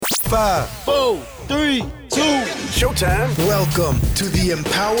5, 4, 3, 2, showtime. Welcome to the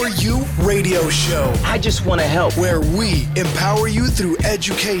Empower You radio show. I just want to help. Where we empower you through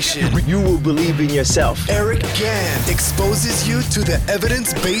education. You will believe in yourself. Eric Gann exposes you to the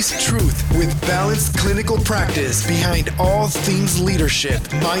evidence-based truth with balanced clinical practice behind all things leadership,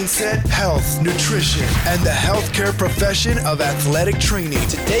 mindset, health, nutrition, and the healthcare profession of athletic training.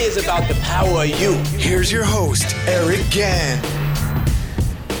 Today is about the power of you. Here's your host, Eric Gann.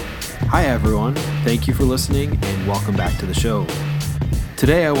 Hi everyone, thank you for listening and welcome back to the show.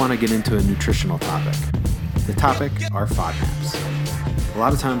 Today I want to get into a nutritional topic. The topic are FODMAPs. A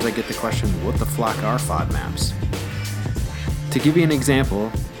lot of times I get the question, what the flock are FODMAPs? To give you an example,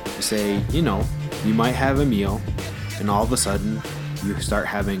 say, you might have a meal and all of a sudden you start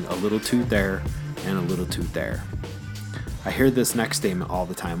having a little tooth there and a little tooth there. I hear this next statement all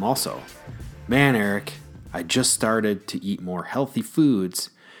the time also. Man, Eric, I just started to eat more healthy foods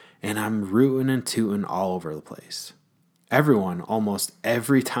and I'm rootin' and tootin' all over the place. Everyone, almost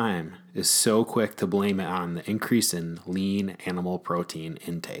every time, is so quick to blame it on the increase in lean animal protein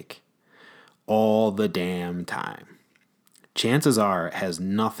intake. All the damn time. Chances are it has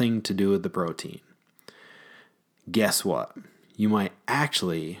nothing to do with the protein. Guess what? You might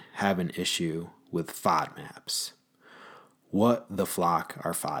actually have an issue with FODMAPs. What the flock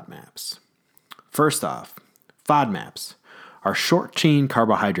are FODMAPs? First off, FODMAPs are short-chain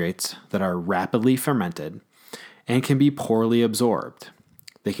carbohydrates that are rapidly fermented and can be poorly absorbed.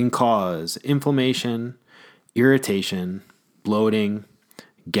 They can cause inflammation, irritation, bloating,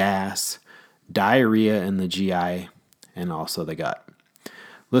 gas, diarrhea in the GI, and also the gut.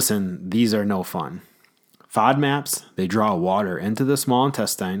 Listen, these are no fun. FODMAPs, they draw water into the small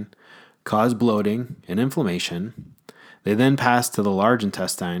intestine, cause bloating and inflammation. They then pass to the large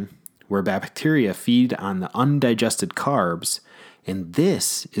intestine, where bacteria feed on the undigested carbs, and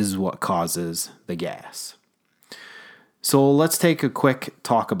this is what causes the gas. So let's take a quick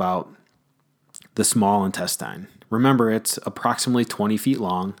talk about the small intestine. Remember, it's approximately 20 feet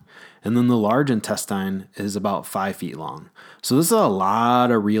long, and then the large intestine is about 5 feet long. So this is a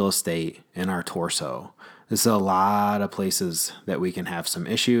lot of real estate in our torso. This is a lot of places that we can have some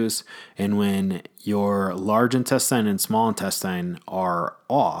issues. And when your large intestine and small intestine are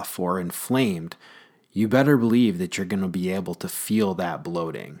off or inflamed, you better believe that you're going to be able to feel that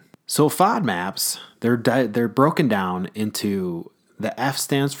bloating. So FODMAPs, they're broken down into the F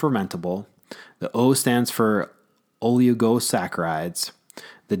stands for fermentable, the O stands for oligosaccharides,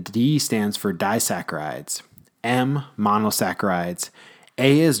 the D stands for disaccharides, M monosaccharides,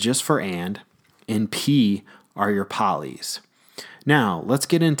 A is just for and P are your polys. Now, let's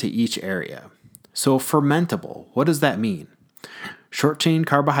get into each area. So fermentable, what does that mean? Short-chain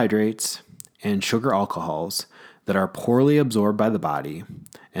carbohydrates and sugar alcohols that are poorly absorbed by the body,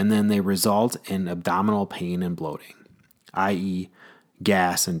 and then they result in abdominal pain and bloating, i.e.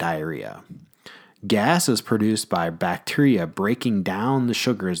 gas and diarrhea. Gas is produced by bacteria breaking down the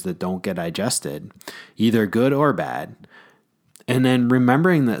sugars that don't get digested, either good or bad, and then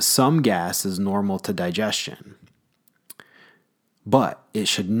remembering that some gas is normal to digestion, but it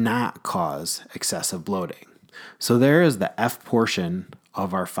should not cause excessive bloating. So there is the F portion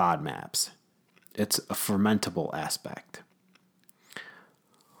of our FODMAPs. It's a fermentable aspect.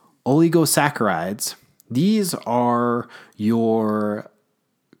 Oligosaccharides, these are your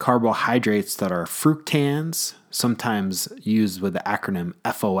carbohydrates that are fructans, sometimes used with the acronym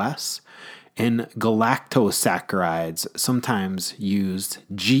FOS, and galactosaccharides, sometimes used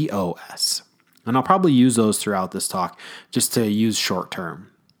GOS. And I'll probably use those throughout this talk just to use short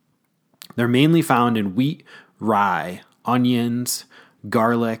term. They're mainly found in wheat, rye, onions,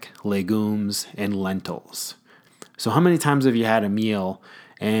 garlic, legumes, and lentils. So how many times have you had a meal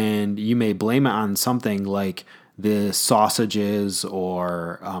and you may blame it on something like the sausages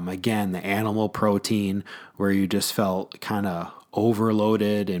or, again, the animal protein where you just felt kind of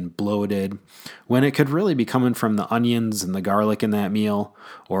overloaded and bloated, when it could really be coming from the onions and the garlic in that meal,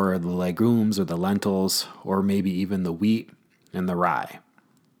 or the legumes or the lentils, or maybe even the wheat and the rye,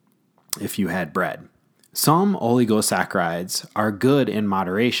 if you had bread. Some oligosaccharides are good in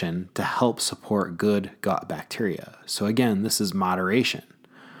moderation to help support good gut bacteria. So again, this is moderation.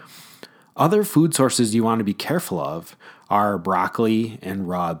 Other food sources you want to be careful of are broccoli and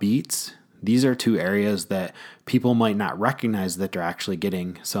raw beets. These are two areas that people might not recognize that they're actually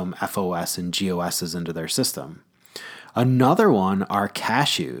getting some FOS and GOSs into their system. Another one are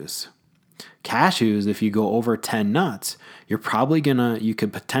cashews. Cashews, if you go over 10 nuts, you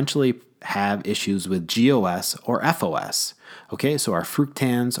could potentially have issues with GOS or FOS. Okay, so our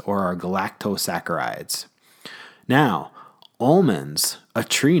fructans or our galactosaccharides. Now, Almonds, a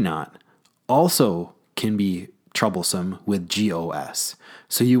tree nut, also can be troublesome with GOS.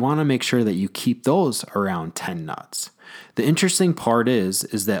 So you want to make sure that you keep those around 10 nuts. The interesting part is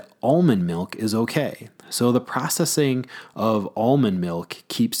that almond milk is okay. So the processing of almond milk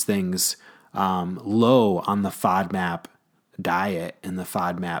keeps things low on the FODMAP diet and the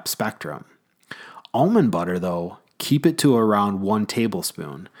FODMAP spectrum. Almond butter, though, keep it to around 1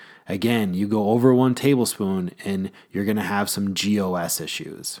 tablespoon. Again, you go over 1 tablespoon and you're going to have some GOS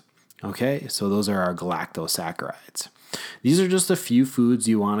issues. Okay, so those are our galactosaccharides. These are just a few foods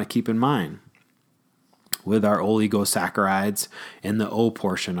you want to keep in mind with our oligosaccharides and the O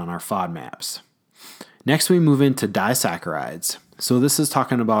portion on our FODMAPs. Next, we move into disaccharides. So this is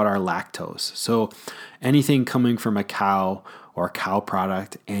talking about our lactose. So anything coming from a cow or cow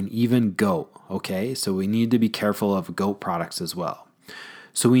product and even goat, okay? So we need to be careful of goat products as well.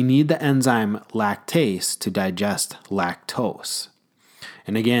 So we need the enzyme lactase to digest lactose.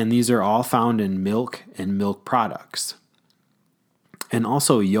 And again, these are all found in milk and milk products. And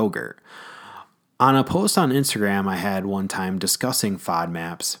also yogurt. On a post on Instagram I had one time discussing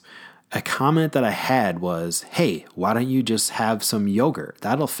FODMAPs, a comment that I had was, hey, why don't you just have some yogurt?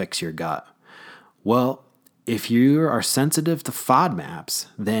 That'll fix your gut. Well, if you are sensitive to FODMAPs,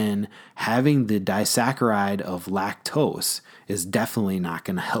 then having the disaccharide of lactose is definitely not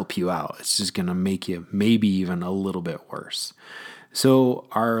going to help you out. It's just going to make you maybe even a little bit worse. So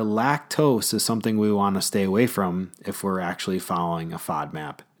our lactose is something we want to stay away from if we're actually following a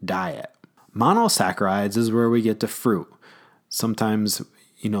FODMAP diet. Monosaccharides is where we get to fruit. Sometimes,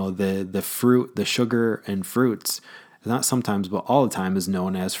 the fruit, the sugar in fruits, not sometimes, but all the time is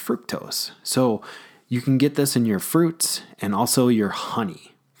known as fructose. So you can get this in your fruits and also your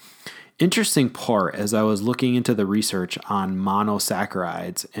honey. Interesting part, as I was looking into the research on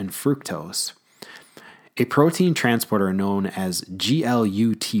monosaccharides and fructose, a protein transporter known as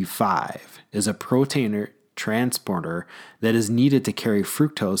GLUT5 is a protein transporter that is needed to carry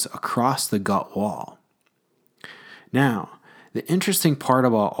fructose across the gut wall. Now, the interesting part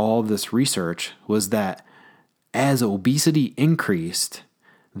about all of this research was that as obesity increased,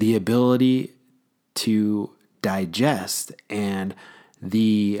 the ability to digest and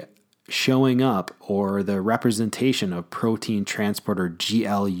the showing up or the representation of protein transporter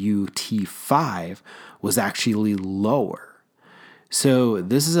GLUT5 was actually lower. So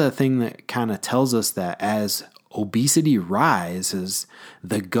this is a thing that kind of tells us that as obesity rises,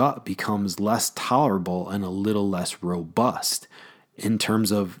 the gut becomes less tolerable and a little less robust in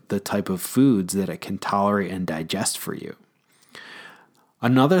terms of the type of foods that it can tolerate and digest for you.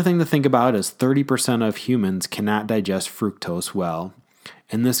 Another thing to think about is 30% of humans cannot digest fructose well,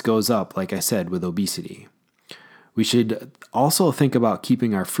 and this goes up, like I said, with obesity. We should also think about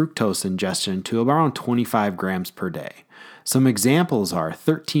keeping our fructose ingestion to around 25 grams per day. Some examples are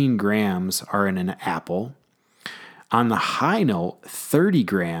 13 grams are in an apple. On the high note, 30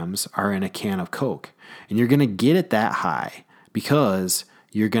 grams are in a can of Coke. And you're going to get it that high because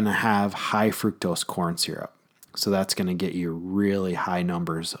you're going to have high fructose corn syrup. So that's going to get you really high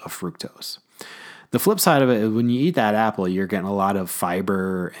numbers of fructose. The flip side of it is when you eat that apple, you're getting a lot of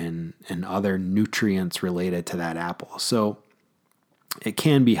fiber and other nutrients related to that apple. So it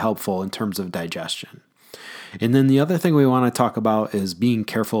can be helpful in terms of digestion. And then the other thing we want to talk about is being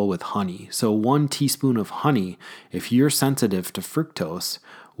careful with honey. So 1 teaspoon of honey, if you're sensitive to fructose,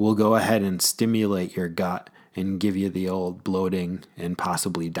 will go ahead and stimulate your gut and give you the old bloating and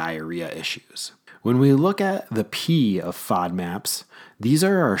possibly diarrhea issues. When we look at the P of FODMAPs, these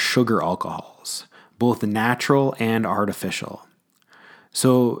are our sugar alcohols, both natural and artificial.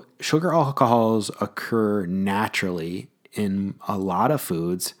 So sugar alcohols occur naturally in a lot of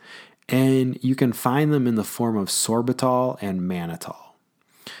foods, and you can find them in the form of sorbitol and mannitol.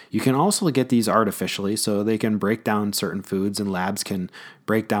 You can also get these artificially, so they can break down certain foods, and labs can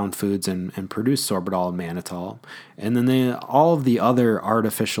break down foods and produce sorbitol and mannitol. And then all of the other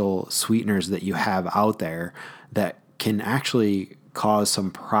artificial sweeteners that you have out there that can actually cause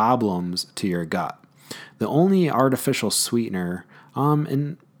some problems to your gut. The only artificial sweetener,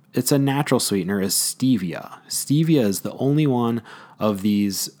 and it's a natural sweetener, is stevia. Stevia is the only one of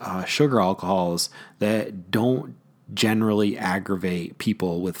these sugar alcohols that don't generally aggravate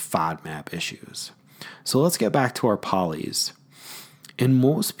people with FODMAP issues. So let's get back to our polys. In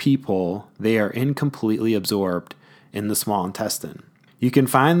most people, they are incompletely absorbed in the small intestine. You can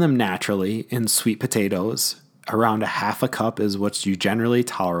find them naturally in sweet potatoes. Around a half a cup is what's generally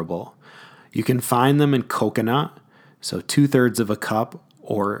tolerable. You can find them in coconut, so 2/3 of a cup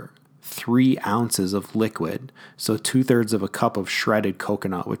or 3 ounces of liquid, so 2/3 of a cup of shredded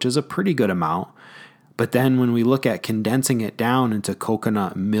coconut, which is a pretty good amount. But then when we look at condensing it down into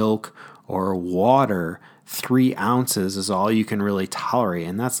coconut milk or water, 3 ounces is all you can really tolerate.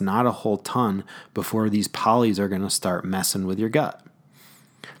 And that's not a whole ton before these polys are going to start messing with your gut.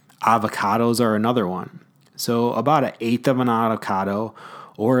 Avocados are another one. So about 1/8 of an avocado,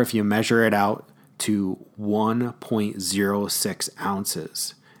 or if you measure it out to 1.06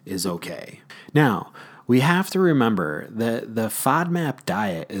 ounces is okay. Now, we have to remember that the FODMAP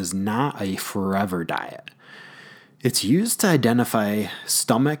diet is not a forever diet. It's used to identify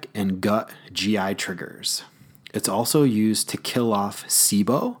stomach and gut GI triggers. It's also used to kill off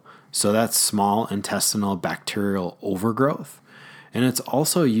SIBO, so that's small intestinal bacterial overgrowth, and it's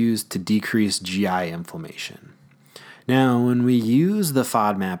also used to decrease GI inflammation. Now, when we use the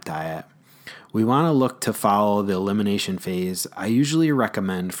FODMAP diet, we want to look to follow the elimination phase. I usually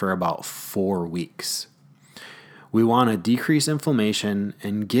recommend for about 4 weeks. We want to decrease inflammation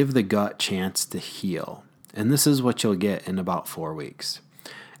and give the gut chance to heal. And this is what you'll get in about 4 weeks.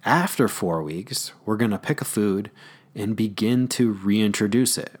 After 4 weeks, we're going to pick a food and begin to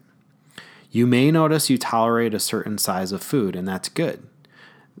reintroduce it. You may notice you tolerate a certain size of food, and that's good.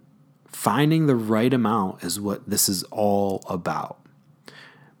 Finding the right amount is what this is all about.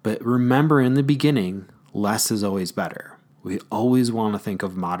 But remember, in the beginning, less is always better. We always want to think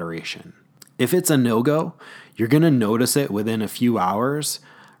of moderation. If it's a no-go, you're going to notice it within a few hours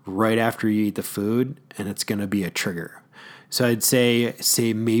right after you eat the food, and it's going to be a trigger. So I'd say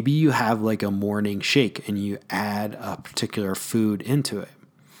maybe you have like a morning shake and you add a particular food into it.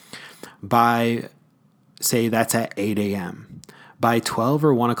 Say that's at 8 a.m. By 12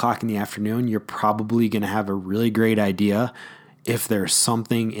 or 1 o'clock in the afternoon, you're probably going to have a really great idea if there's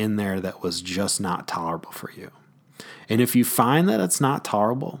something in there that was just not tolerable for you. And if you find that it's not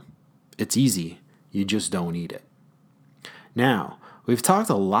tolerable, it's easy. You just don't eat it. Now, we've talked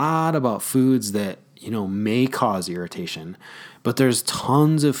a lot about foods that, may cause irritation, but there's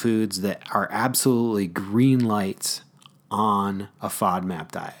tons of foods that are absolutely green lights on a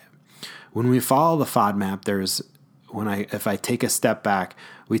FODMAP diet. When we follow the FODMAP, if I take a step back,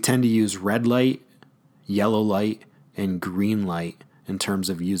 we tend to use red light, yellow light, and green light in terms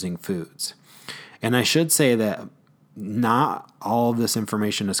of using foods. And I should say that not all of this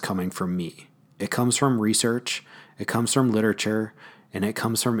information is coming from me. It comes from research, it comes from literature, and it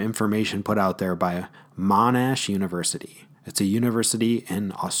comes from information put out there by Monash University. It's a university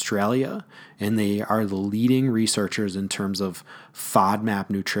in Australia, and they are the leading researchers in terms of FODMAP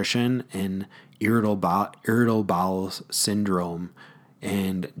nutrition and irritable bowel syndrome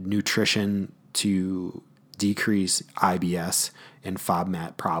and nutrition to decrease IBS and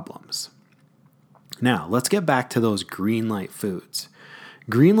FODMAP problems. Now, let's get back to those green light foods.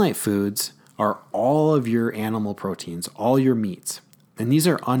 Green light foods are all of your animal proteins, all your meats. And these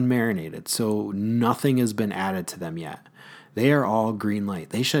are unmarinated, so nothing has been added to them yet. They are all green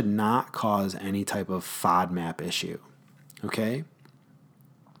light. They should not cause any type of FODMAP issue. Okay?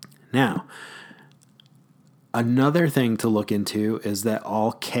 Now, another thing to look into is that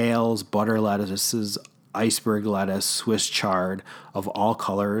all kales, butter lettuces, iceberg lettuce, Swiss chard of all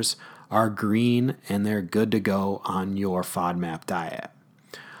colors are green and they're good to go on your FODMAP diet.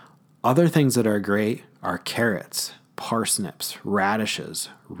 Other things that are great are carrots, parsnips, radishes,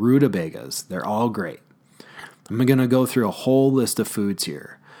 rutabagas. They're all great. I'm going to go through a whole list of foods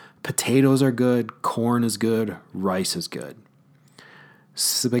here. Potatoes are good, corn is good, rice is good.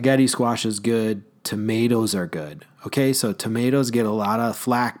 Spaghetti squash is good, tomatoes are good. Okay, so tomatoes get a lot of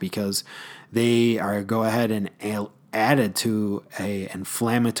flack because they are go ahead and added to an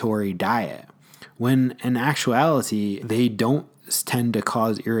inflammatory diet, when in actuality, they don't tend to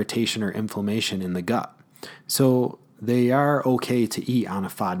cause irritation or inflammation in the gut. So they are okay to eat on a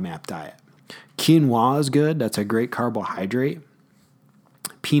FODMAP diet. Quinoa is good. That's a great carbohydrate.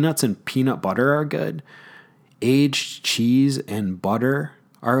 Peanuts and peanut butter are good. Aged cheese and butter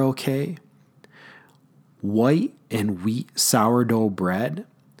are okay. White and wheat sourdough bread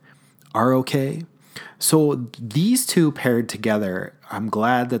are okay. So these two paired together, I'm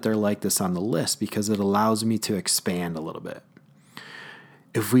glad that they're like this on the list because it allows me to expand a little bit.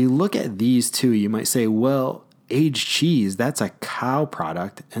 If we look at these two, you might say, well, aged cheese, that's a cow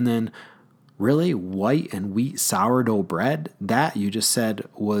product. And then really white and wheat sourdough bread, that you just said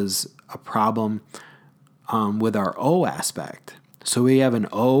was a problem with our O aspect. So we have an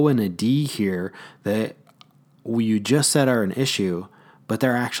O and a D here that you just said are an issue, but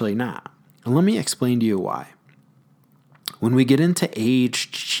they're actually not. And let me explain to you why. When we get into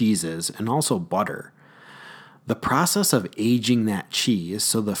aged cheeses and also butter, the process of aging that cheese,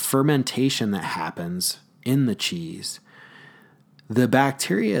 so the fermentation that happens in the cheese, The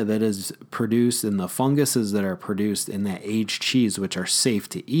bacteria that is produced and the funguses that are produced in that aged cheese, which are safe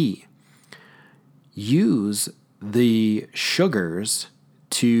to eat, use the sugars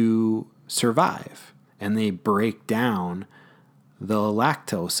to survive, and they break down the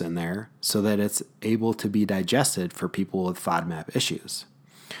lactose in there so that it's able to be digested for people with FODMAP issues.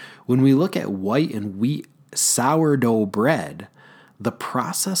 When we look at white and wheat sourdough bread, the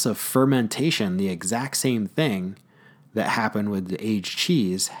process of fermentation, the exact same thing that happened with the aged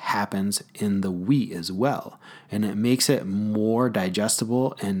cheese, happens in the wheat as well. And it makes it more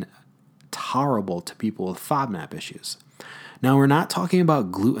digestible and tolerable to people with FODMAP issues. Now, we're not talking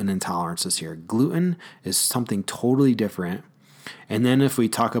about gluten intolerances here. Gluten is something totally different. And then if we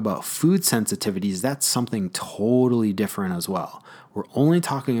talk about food sensitivities, that's something totally different as well. We're only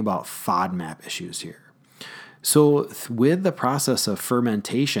talking about FODMAP issues here. So with the process of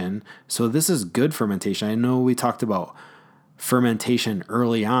fermentation, so this is good fermentation. I know we talked about fermentation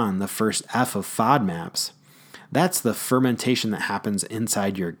early on, the first F of FODMAPs. That's the fermentation that happens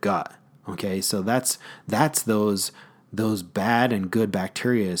inside your gut. Okay, so that's those bad and good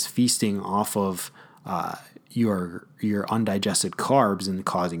bacteria is feasting off of your undigested carbs and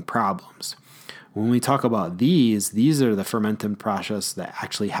causing problems. When we talk about these are the fermenting process that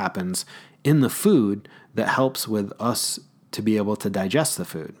actually happens in the food that helps with us to be able to digest the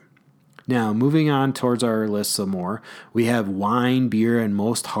food. Now, moving on towards our list some more, we have wine, beer, and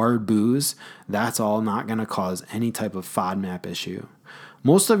most hard booze. That's all not going to cause any type of FODMAP issue.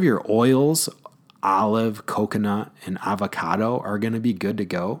 Most of your oils, olive, coconut, and avocado are going to be good to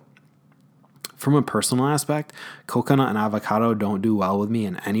go. From a personal aspect, coconut and avocado don't do well with me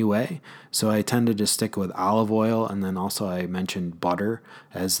in any way, so I tend to just stick with olive oil, and then also I mentioned butter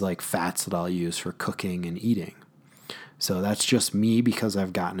as like fats that I'll use for cooking and eating. So that's just me because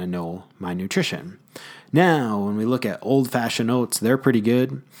I've gotten to know my nutrition. Now, when we look at old-fashioned oats, they're pretty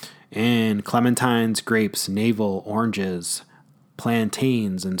good, and clementines, grapes, navel, oranges,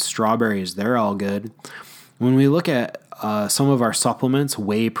 plantains, and strawberries, they're all good. When we look at some of our supplements,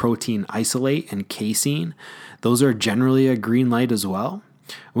 whey protein isolate and casein, those are generally a green light as well.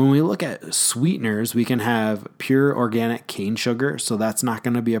 When we look at sweeteners, we can have pure organic cane sugar, so that's not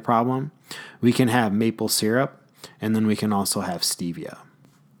going to be a problem. We can have maple syrup, and then we can also have stevia.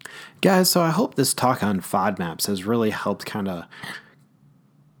 Guys, so I hope this talk on FODMAPs has really helped kind of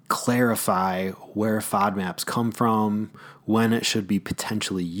clarify where FODMAPs come from, when it should be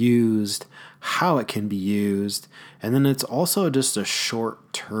potentially used, how it can be used, and then it's also just a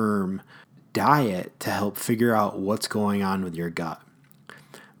short-term diet to help figure out what's going on with your gut.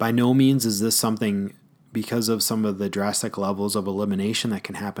 By no means is this something, because of some of the drastic levels of elimination that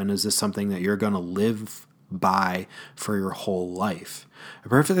can happen, is this something that you're going to live by for your whole life. A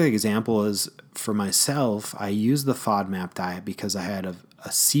perfect example is, for myself, I used the FODMAP diet because I had a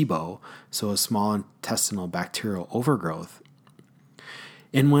SIBO, so a small intestinal bacterial overgrowth.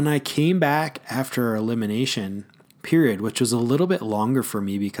 And when I came back after elimination period, which was a little bit longer for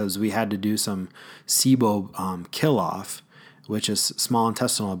me because we had to do some SIBO kill-off, which is small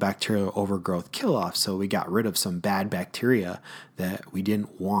intestinal bacterial overgrowth kill-off, so we got rid of some bad bacteria that we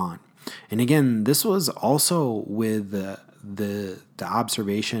didn't want. And again, this was also with the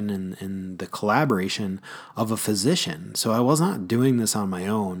observation and the collaboration of a physician. So I was not doing this on my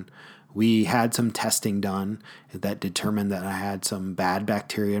own. We had some testing done that determined that I had some bad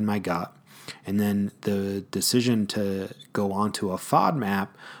bacteria in my gut. And then the decision to go onto a FODMAP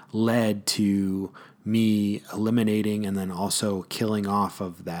led to me eliminating and then also killing off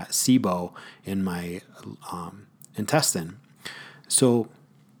of that SIBO in my intestine. So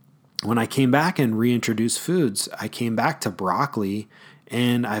when I came back and reintroduced foods, I came back to broccoli,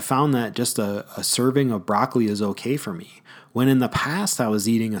 and I found that just a serving of broccoli is okay for me. When in the past I was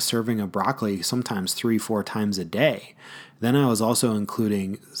eating a serving of broccoli sometimes 3-4 times a day. Then I was also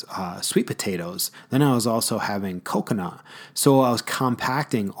including sweet potatoes. Then I was also having coconut. So I was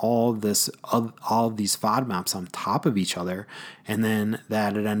compacting all of these FODMAPs on top of each other, and then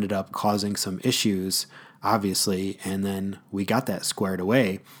that it ended up causing some issues, obviously, and then we got that squared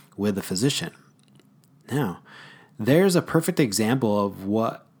away with a physician. Now, there's a perfect example of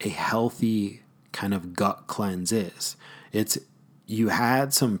what a healthy kind of gut cleanse is. It's you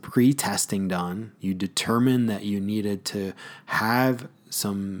had some pre-testing done. You determined that you needed to have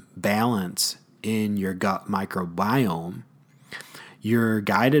some balance in your gut microbiome. You're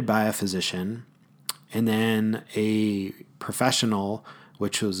guided by a physician, and then a professional,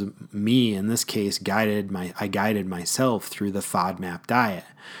 which was me in this case, I guided myself through the FODMAP diet.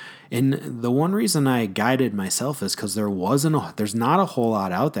 And the one reason I guided myself is because there's not a whole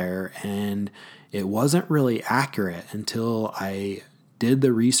lot out there, and it wasn't really accurate until I did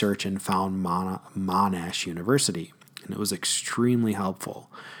the research and found Monash University, and it was extremely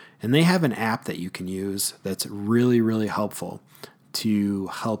helpful. And they have an app that you can use that's really, really helpful to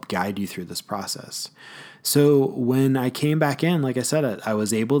help guide you through this process. So when I came back in, like I said, I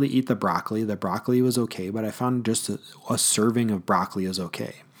was able to eat the broccoli. The broccoli was okay, but I found just a serving of broccoli is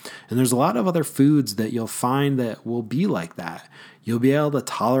okay. And there's a lot of other foods that you'll find that will be like that. You'll be able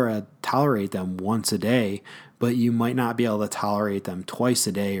to tolerate them once a day, but you might not be able to tolerate them twice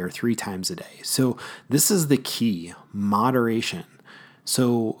a day or 3 times a day. So this is the key, moderation.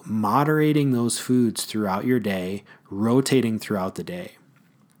 So moderating those foods throughout your day, rotating throughout the day.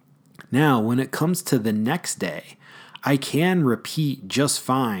 Now, when it comes to the next day, I can repeat just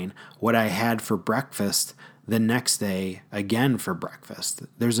fine what I had for breakfast the next day again for breakfast.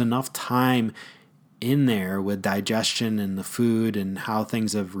 There's enough time in there with digestion and the food and how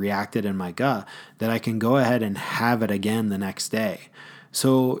things have reacted in my gut that I can go ahead and have it again the next day.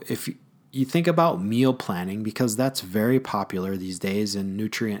 So if you think about meal planning, because that's very popular these days in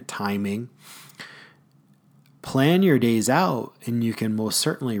nutrient timing, plan your days out and you can most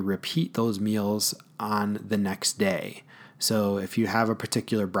certainly repeat those meals on the next day. So if you have a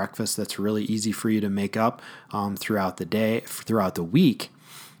particular breakfast that's really easy for you to make up throughout the week,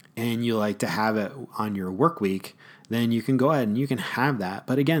 and you like to have it on your work week, then you can go ahead and you can have that.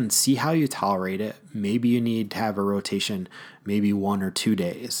 But again, see how you tolerate it. Maybe you need to have a rotation, maybe 1 or 2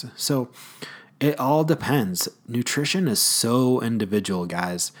 days. So it all depends. Nutrition is so individual,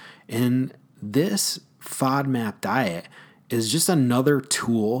 guys. And this FODMAP diet is just another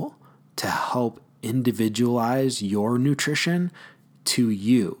tool to help individualize your nutrition to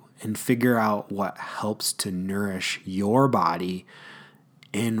you and figure out what helps to nourish your body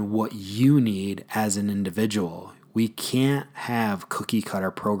and what you need as an individual. We can't have cookie cutter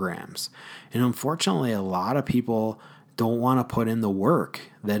programs. And unfortunately, a lot of people don't want to put in the work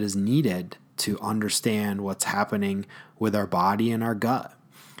that is needed to understand what's happening with our body and our gut.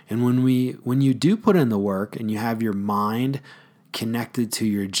 And when you do put in the work and you have your mind connected to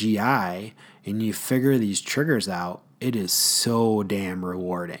your GI and you figure these triggers out, it is so damn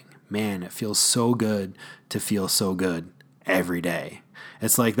rewarding. Man, it feels so good to feel so good every day.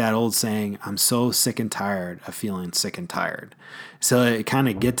 It's like that old saying, I'm so sick and tired of feeling sick and tired. So it kind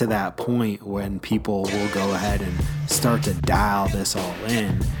of get to that point when people will go ahead and start to dial this all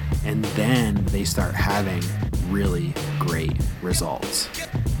in, and then they start having really great results.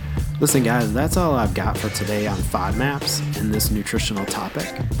 Listen, guys, that's all I've got for today on FODMAPs and this nutritional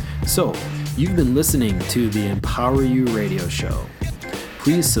topic. So you've been listening to the Empower You radio show.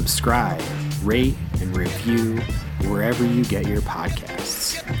 Please subscribe, rate, and review wherever you get your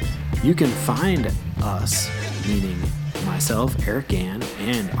podcasts. You can find us, meaning myself, Eric Gann,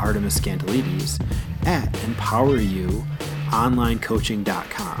 and Artemis Scantilides, at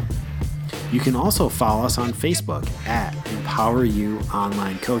empoweryouonlinecoaching.com. You can also follow us on Facebook at Empower You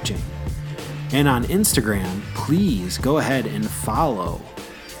Online Coaching. And on Instagram, please go ahead and follow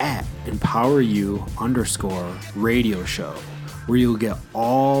at EmpowerYou_radio show, where you'll get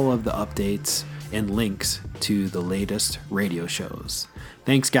all of the updates and links to the latest radio shows.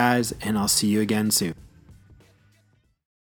 Thanks, guys, and I'll see you again soon.